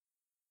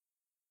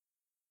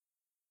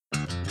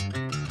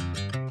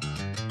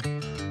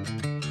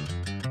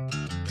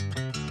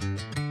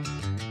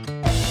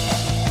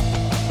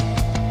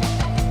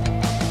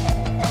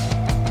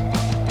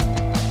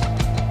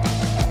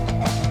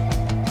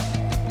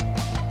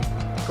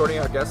escorting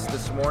our guests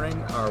this morning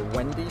are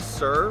Wendy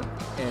Sir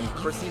and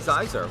Chrissy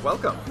Zeiser.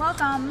 Welcome.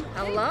 Welcome.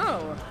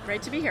 Hello.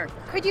 Great to be here.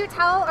 Could you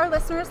tell our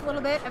listeners a little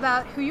bit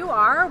about who you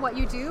are, what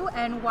you do,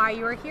 and why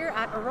you are here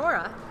at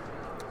Aurora?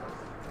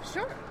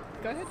 Sure.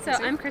 Go ahead. So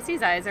I'm Chrissy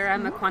Zeiser.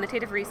 I'm a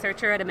quantitative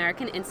researcher at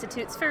American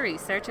Institutes for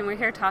Research, and we're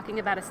here talking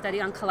about a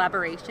study on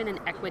collaboration and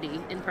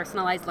equity in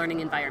personalized learning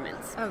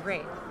environments. Oh,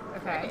 great.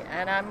 Okay.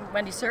 And I'm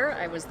Wendy Sir.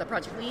 I was the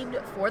project lead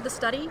for the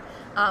study.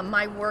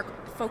 My work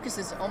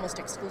focuses almost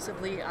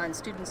exclusively on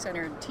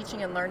student-centered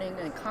teaching and learning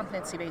and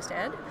competency-based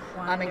ed.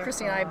 And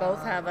Chrissy and I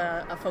both have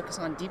a focus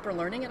on deeper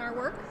learning in our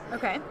work.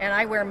 Okay. And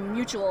I wear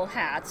mutual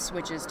hats,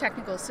 which is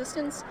technical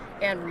assistance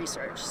and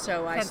research.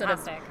 So I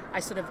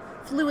sort of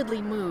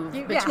fluidly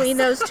move between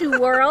those two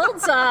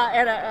worlds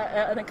on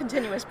a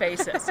continuous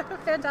basis.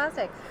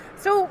 Fantastic.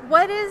 So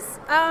what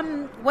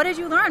did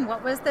you learn?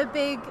 What was the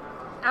big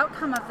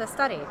outcome of the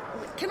study?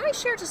 Can I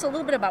share just a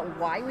little bit about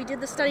why we did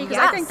the study? Because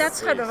Yes, I think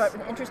that's kind of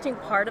an interesting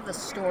part of the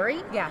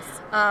story. Yes.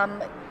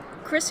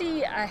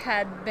 Chrissy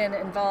had been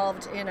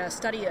involved in a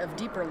study of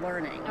deeper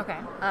learning. Okay.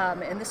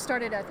 And this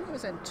started, I think it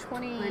was in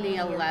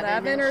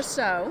 2011 or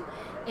so.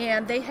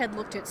 And they had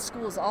looked at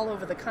schools all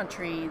over the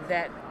country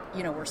that,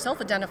 were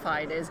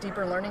self-identified as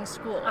deeper learning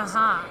schools.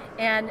 Uh-huh.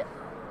 And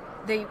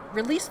they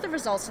released the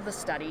results of the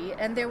study,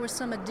 and there was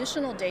some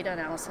additional data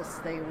analysis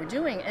they were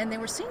doing, and they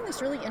were seeing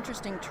this really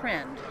interesting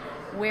trend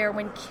where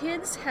when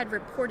kids had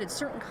reported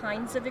certain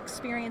kinds of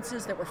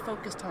experiences that were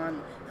focused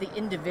on the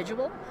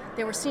individual,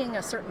 they were seeing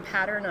a certain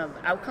pattern of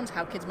outcomes,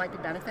 how kids might be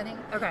benefiting.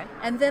 Okay.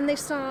 And then they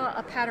saw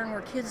a pattern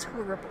where kids who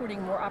were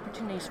reporting more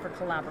opportunities for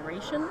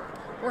collaboration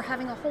were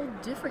having a whole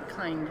different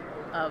kind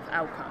of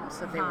outcomes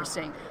that they were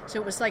seeing. So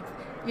it was like,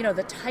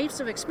 the types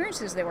of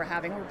experiences they were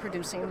having were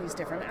producing these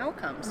different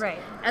outcomes. Right.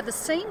 At the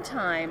same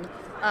time,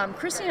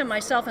 Chrissy and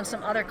myself and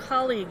some other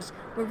colleagues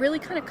were really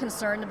kind of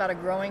concerned about a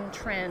growing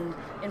trend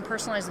in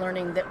personalized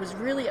learning that was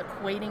really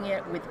equating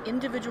it with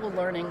individual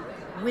learning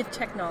with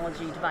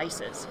technology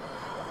devices.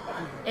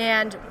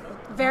 And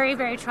very,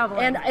 very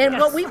troubling. And Yes.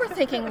 what we were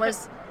thinking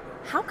was,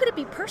 how could it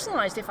be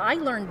personalized if I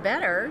learn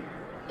better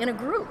in a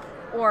group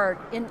or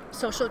in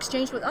social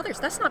exchange with others?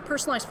 That's not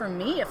personalized for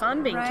me if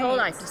I'm being told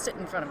I have to sit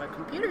in front of a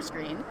computer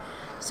screen.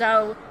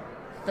 So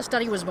the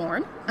study was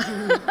born.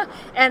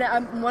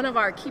 And one of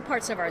our key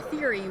parts of our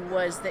theory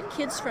was that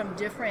kids from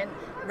different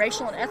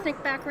racial and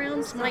ethnic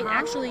backgrounds might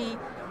actually,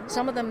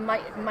 some of them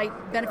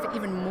might benefit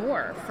even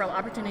more from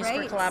opportunities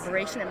for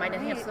collaboration. It might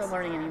enhance their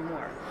learning even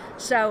more.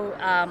 So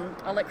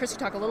I'll let Chrissy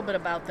talk a little bit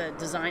about the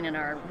design and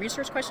our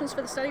research questions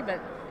for the study,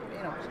 but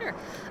Sure.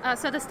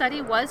 So the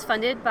study was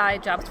funded by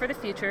Jobs for the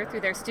Future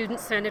through their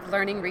Student-Centered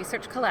Learning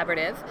Research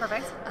Collaborative.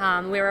 Perfect.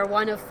 We were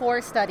one of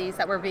 4 studies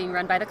that were being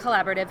run by the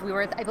collaborative. We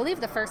were, I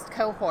believe, the first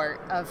cohort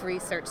of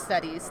research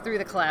studies through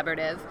the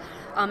collaborative.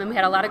 And we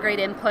had a lot of great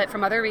input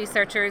from other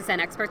researchers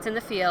and experts in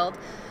the field.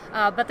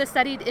 But the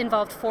study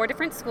involved 4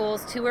 different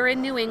schools. 2 were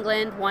in New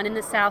England, 1 in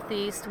the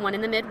Southeast, 1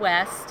 in the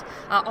Midwest.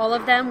 All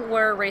of them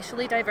were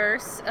racially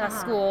diverse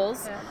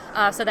schools,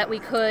 so that we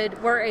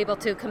were able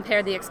to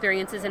compare the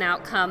experiences and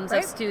outcomes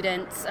of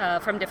students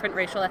from different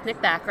racial ethnic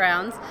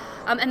backgrounds.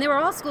 And they were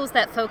all schools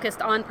that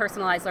focused on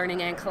personalized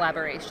learning and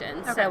collaboration.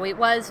 Okay. So it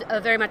was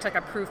very much like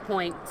a proof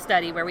point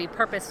study where we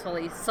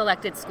purposefully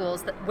selected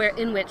schools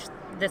in which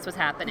this was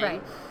happening.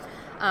 Right.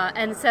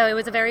 And so it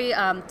was a very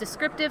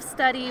descriptive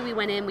study. We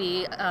went in,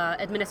 we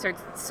administered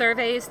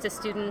surveys to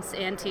students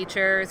and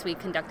teachers. We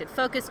conducted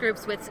focus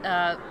groups with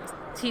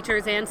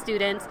teachers and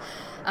students,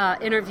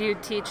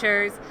 interviewed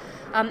teachers.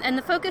 And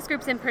the focus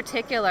groups in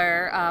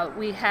particular,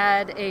 we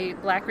had a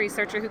black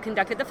researcher who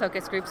conducted the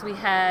focus groups. We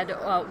had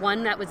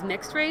one that was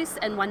mixed race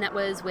and one that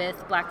was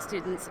with black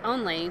students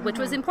only, which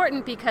was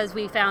important because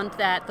we found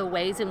that the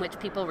ways in which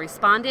people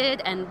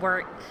responded and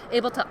were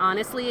able to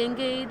honestly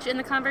engage in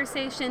the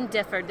conversation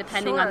differed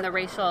depending on the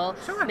racial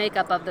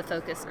makeup of the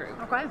focus group.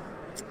 Okay.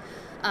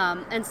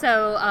 And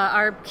so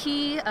our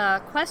key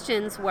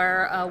questions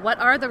were, what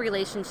are the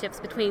relationships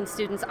between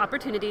students'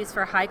 opportunities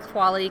for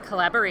high-quality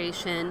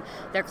collaboration,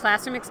 their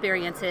classroom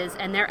experiences,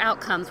 and their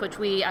outcomes, which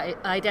we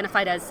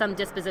identified as some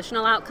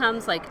dispositional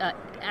outcomes like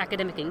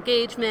academic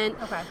engagement,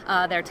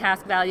 their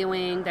task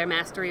valuing, their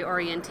mastery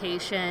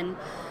orientation,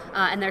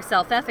 and their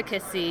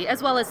self-efficacy,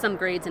 as well as some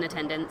grades and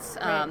attendance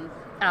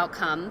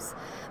outcomes.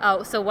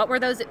 So what were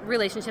those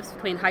relationships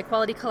between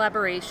high-quality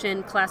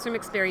collaboration, classroom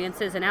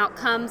experiences, and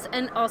outcomes,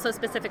 and also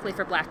specifically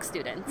for black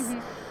students?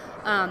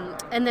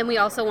 And then we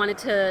also wanted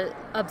to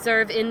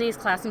observe in these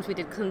classrooms, we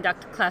did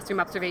conduct classroom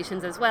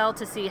observations as well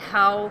to see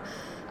how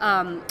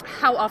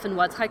often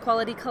was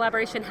high-quality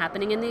collaboration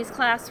happening in these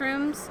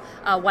classrooms,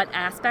 what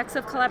aspects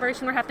of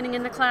collaboration were happening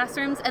in the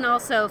classrooms, and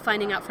also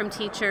finding out from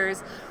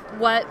teachers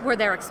what were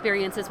their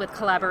experiences with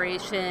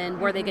collaboration,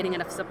 were they getting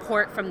enough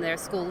support from their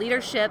school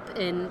leadership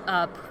in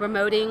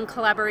promoting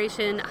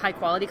collaboration,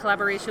 high-quality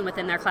collaboration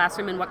within their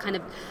classroom, and what kind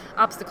of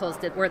obstacles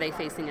were they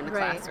facing in the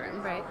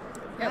classroom. Right.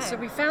 Yeah, so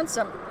we found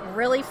some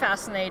really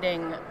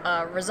fascinating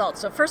results.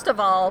 So first of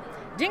all,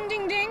 ding,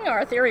 ding, ding,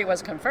 our theory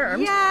was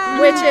confirmed, Yay!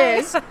 which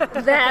is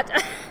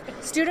that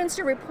Students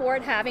who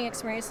report having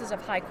experiences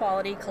of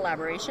high-quality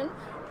collaboration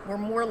were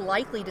more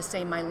likely to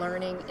say my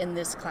learning in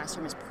this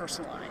classroom is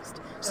personalized.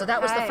 So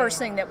that was the first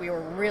thing that we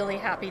were really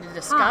happy to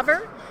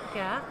discover.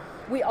 Yeah.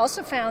 We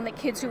also found that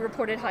kids who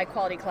reported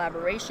high-quality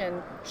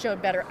collaboration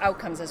showed better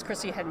outcomes, as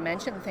Chrissy had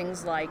mentioned,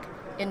 things like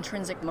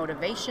intrinsic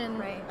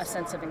motivation, a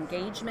sense of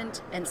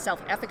engagement, and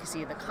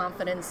self-efficacy, the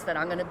confidence that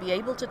I'm going to be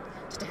able to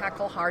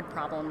tackle hard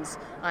problems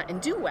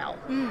and do well.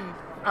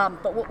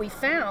 But what we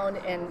found,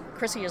 and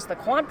Chrissy is the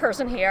quant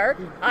person here,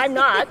 I'm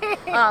not,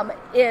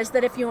 is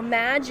that if you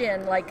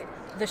imagine like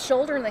the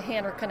shoulder and the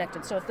hand are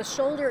connected. So if the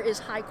shoulder is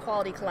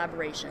high-quality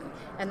collaboration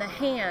and the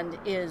hand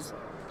is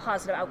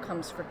positive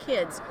outcomes for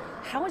kids,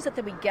 how is it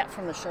that we get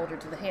from the shoulder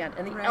to the hand?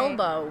 And the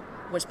elbow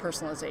was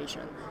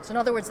personalization. So in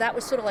other words, that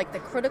was sort of like the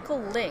critical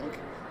link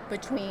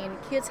between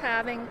kids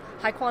having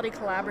high-quality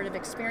collaborative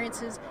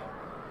experiences,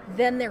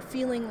 then they're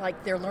feeling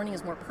like their learning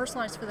is more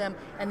personalized for them,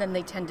 and then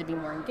they tend to be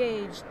more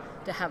engaged,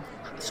 to have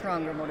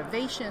stronger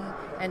motivation,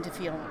 and to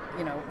feel,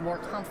 more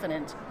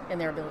confident in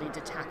their ability to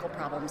tackle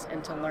problems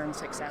and to learn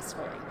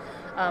successfully.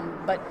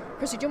 But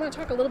Chrissy, do you want to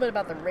talk a little bit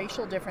about the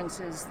racial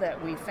differences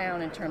that we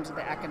found in terms of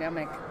the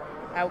academic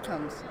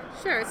outcomes?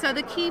 Sure. So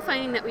the key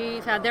finding that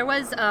we found, there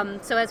was,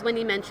 so as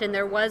Wendy mentioned,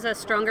 there was a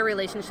stronger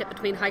relationship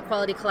between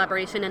high-quality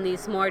collaboration and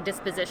these more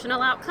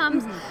dispositional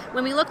outcomes.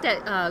 When we looked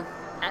at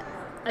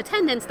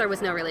attendance, there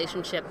was no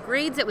relationship.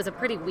 Grades, it was a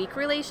pretty weak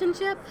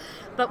relationship,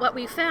 but what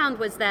we found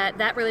was that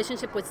that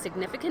relationship was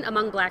significant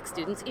among Black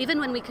students, even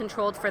when we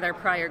controlled for their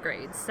prior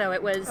grades. So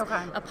it was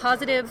a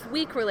positive,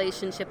 weak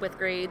relationship with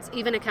grades,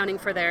 even accounting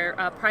for their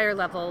prior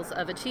levels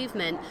of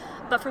achievement.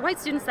 But for white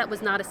students, that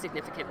was not a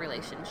significant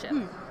relationship.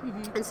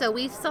 And so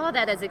we saw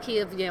that as a key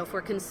of, if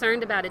we're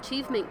concerned about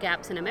achievement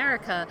gaps in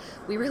America,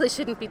 we really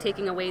shouldn't be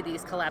taking away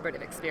these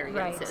collaborative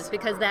experiences,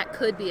 because that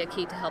could be a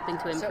key to helping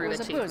to improve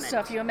achievement. So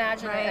if you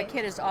imagine a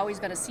kid has always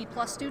been a C+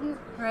 student,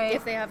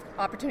 if they have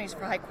opportunities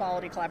for high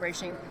quality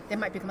collaboration, they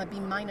might become a B-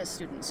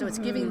 student. So it's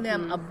giving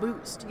them a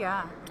boost.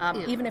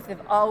 Even if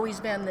they've always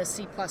been this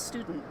C+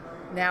 student,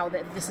 now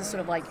that this is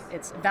sort of like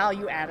it's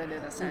value added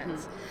in a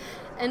sense.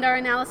 And our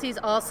analyses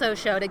also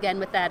showed, again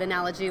with that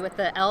analogy with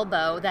the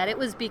elbow, that it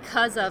was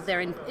because of their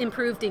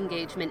improved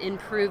engagement,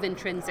 improved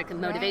intrinsic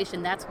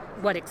motivation. That's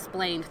what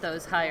explained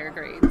those higher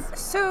grades.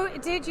 So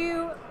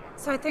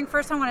I think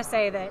first I want to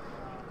say that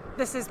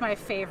this is my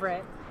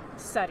favorite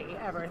study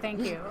ever. Thank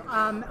you.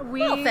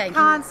 Thank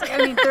you. I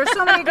mean, there's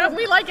so many good...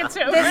 We like it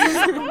too.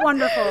 This is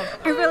wonderful.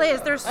 It really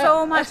is. There's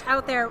so much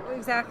out there,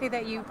 exactly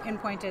that you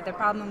pinpointed. The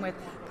problem with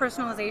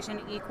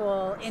personalization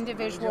equal,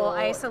 individual,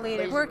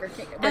 isolated work.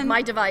 With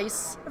my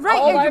device.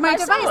 Right, my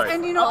device.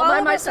 And all all by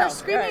of us are myself.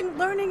 screaming,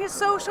 learning is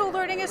social,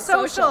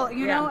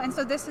 and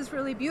so this is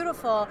really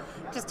beautiful,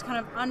 just to kind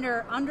of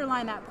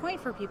underline that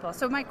point for people.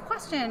 So my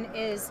question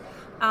is,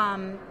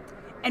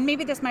 and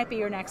maybe this might be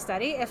your next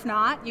study. If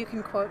not, you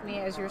can quote me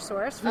as your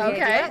source for the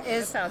idea.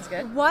 That sounds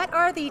good. What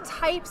are the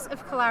types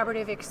of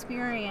collaborative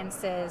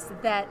experiences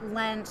that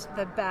lent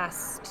the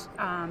best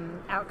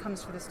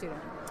outcomes for the student?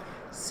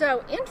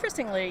 So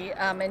interestingly,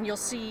 and you'll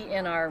see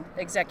in our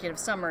executive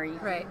summary,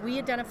 we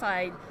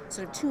identified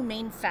sort of two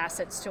main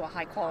facets to a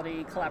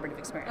high-quality collaborative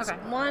experience.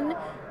 One,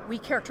 we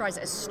characterize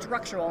as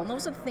structural, and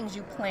those are the things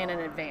you plan in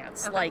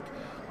advance, like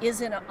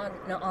is it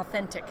an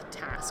authentic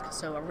task,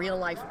 so a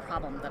real-life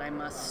problem that I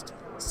must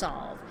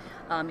solve.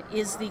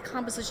 Is the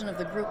composition of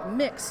the group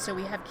mixed, so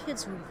we have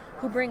kids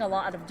who bring a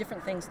lot of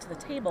different things to the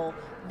table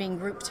being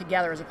grouped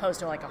together as opposed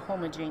to like a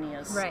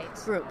homogeneous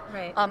group.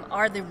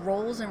 Are the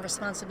roles and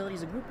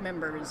responsibilities of group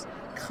members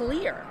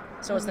clear?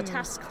 So is the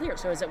task clear?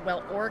 So is it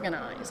well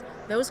organized?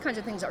 Those kinds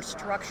of things are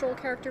structural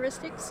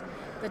characteristics.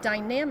 The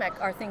dynamic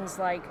are things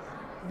like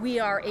we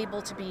are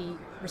able to be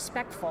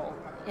respectful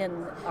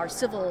in our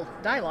civil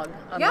dialogue,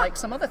 unlike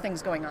some other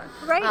things going on.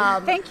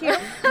 Thank you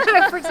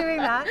for doing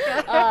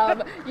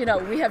that.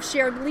 We have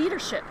shared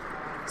leadership.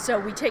 So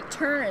we take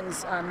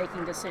turns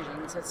making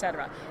decisions,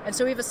 etc. And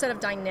so we have a set of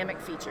dynamic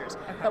features.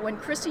 But when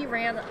Chrissy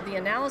ran the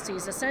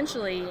analyses,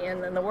 essentially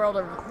in the world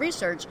of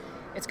research,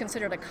 it's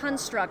considered a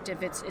construct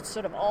if it's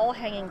sort of all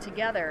hanging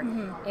together.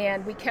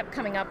 And we kept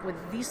coming up with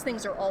these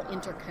things are all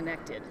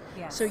interconnected.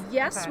 So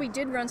we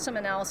did run some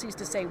analyses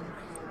to say,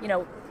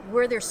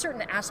 were there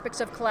certain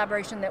aspects of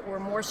collaboration that were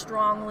more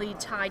strongly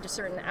tied to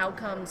certain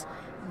outcomes,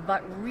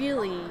 but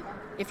really,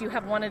 if you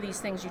have one of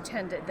these things,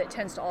 that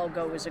tends to all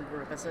go as a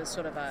group, as a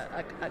sort of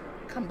a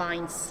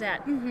combined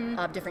set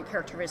of different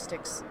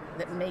characteristics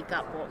that make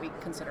up what we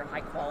consider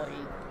high quality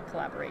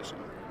collaboration.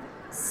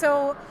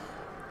 So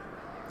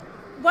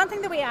one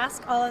thing that we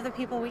ask all of the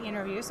people we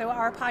interview, so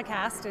our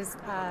podcast is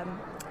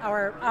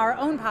our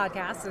own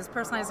podcast is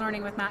Personalized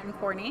Learning with Matt and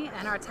Courtney,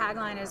 and our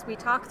tagline is we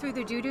talk through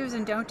the do-dos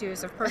and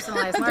don't-dos of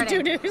personalized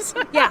learning. The do-dos.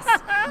 Yes,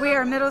 we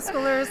are middle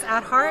schoolers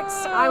at heart.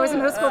 I was a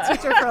middle school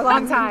teacher for a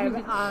long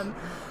time.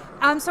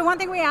 So one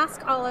thing we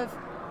ask all of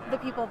the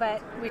people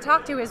that we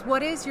talk to is,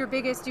 what is your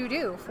biggest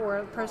do-do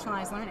for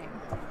personalized learning?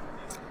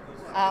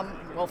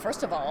 Well,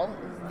 first of all,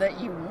 that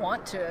you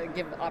want to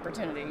give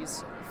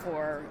opportunities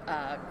for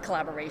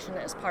collaboration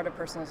as part of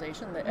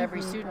personalization, that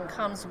every student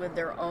comes with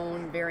their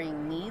own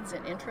varying needs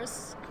and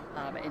interests,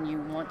 and you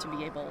want to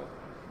be able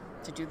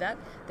to do that.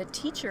 The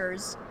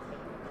teachers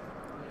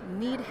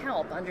need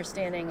help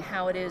understanding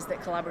how it is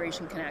that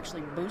collaboration can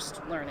actually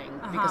boost learning,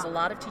 because a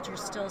lot of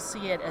teachers still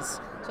see it as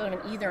sort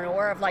of an either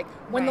or of like,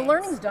 when the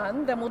learning's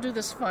done, then we'll do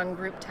this fun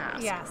group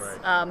task. Yes.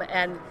 Right.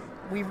 And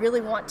we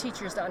really want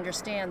teachers to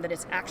understand that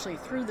it's actually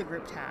through the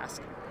group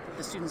task that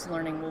the students'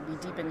 learning will be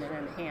deepened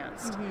and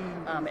enhanced.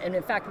 And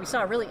in fact, we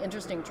saw a really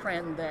interesting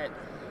trend that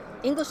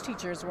English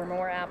teachers were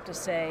more apt to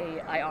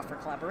say, I offer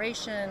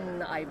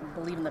collaboration, I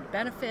believe in the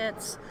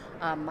benefits,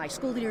 my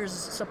school leaders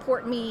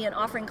support me in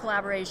offering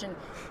collaboration,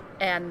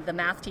 and the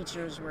math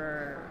teachers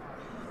were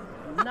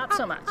not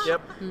so much.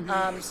 Yep.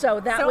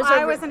 So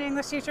I was an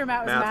English teacher,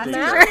 Matt was a math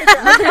teacher.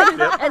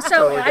 teacher. And so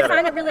Totally I get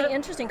find it. it really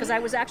interesting, because I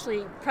was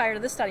actually, prior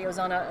to this study, I was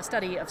on a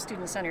study of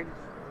student-centered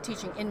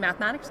teaching in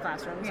mathematics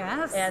classrooms.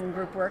 Yes. And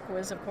group work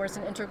was, of course,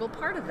 an integral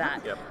part of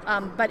that.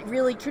 Yep. But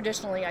really,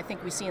 traditionally, I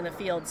think we see in the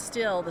field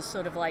still the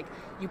sort of like,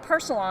 you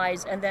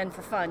personalize and then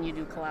for fun you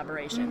do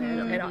collaboration.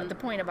 And the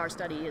point of our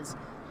study is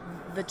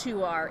the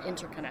two are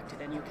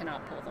interconnected and you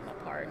cannot pull them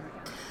apart.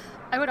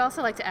 I would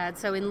also like to add,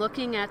 so in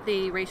looking at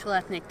the racial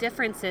ethnic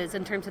differences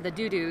in terms of the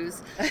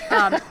doo-doos,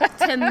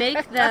 to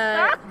make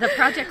the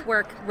project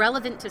work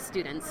relevant to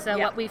students. So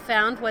what we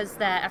found was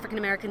that African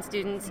American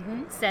students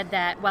said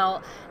that,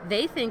 well,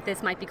 they think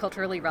this might be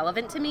culturally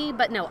relevant to me,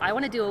 but no, I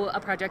want to do a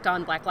project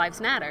on Black Lives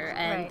Matter,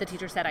 and the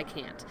teacher said I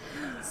can't.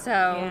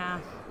 So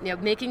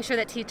making sure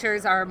that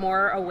teachers are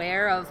more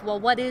aware of, well,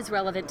 what is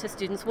relevant to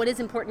students, what is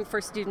important for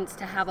students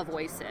to have a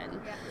voice in.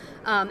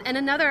 And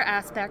another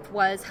aspect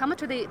was, how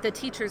much are the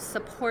teachers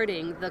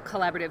supporting the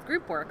collaborative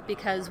group work?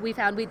 Because we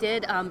found we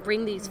did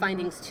bring these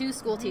findings to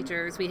school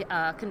teachers. We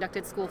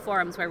conducted school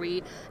forums where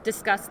we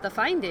discussed the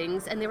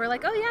findings, and they were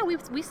like, oh yeah,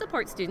 we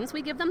support students.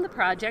 We give them the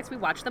projects. We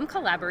watch them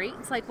collaborate.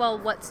 It's like, well,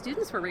 what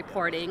students were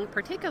reporting,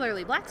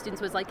 particularly Black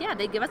students, was like, yeah,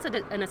 they give us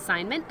an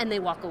assignment and they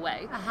walk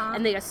away.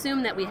 And they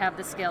assume that we have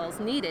the skills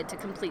needed to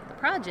complete the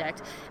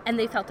project, and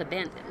they felt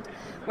abandoned.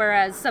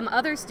 Whereas some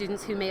other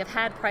students who may have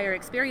had prior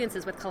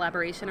experiences with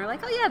collaboration are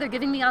like, oh yeah, they're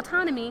giving me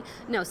autonomy.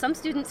 No, some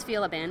students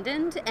feel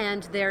abandoned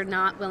and they're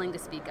not willing to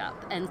speak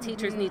up. And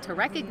teachers need to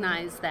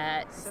recognize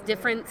that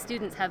different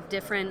students have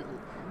different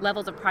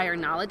levels of prior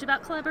knowledge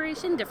about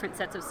collaboration, different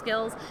sets of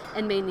skills,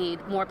 and may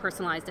need more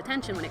personalized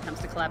attention when it comes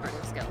to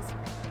collaborative skills.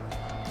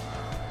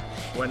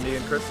 Wendy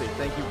and Chrissy,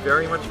 thank you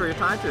very much for your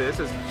time today. This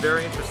is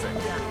very interesting.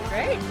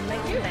 Great.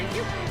 Thank you.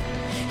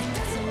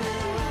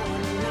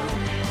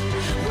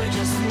 We're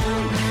just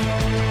one.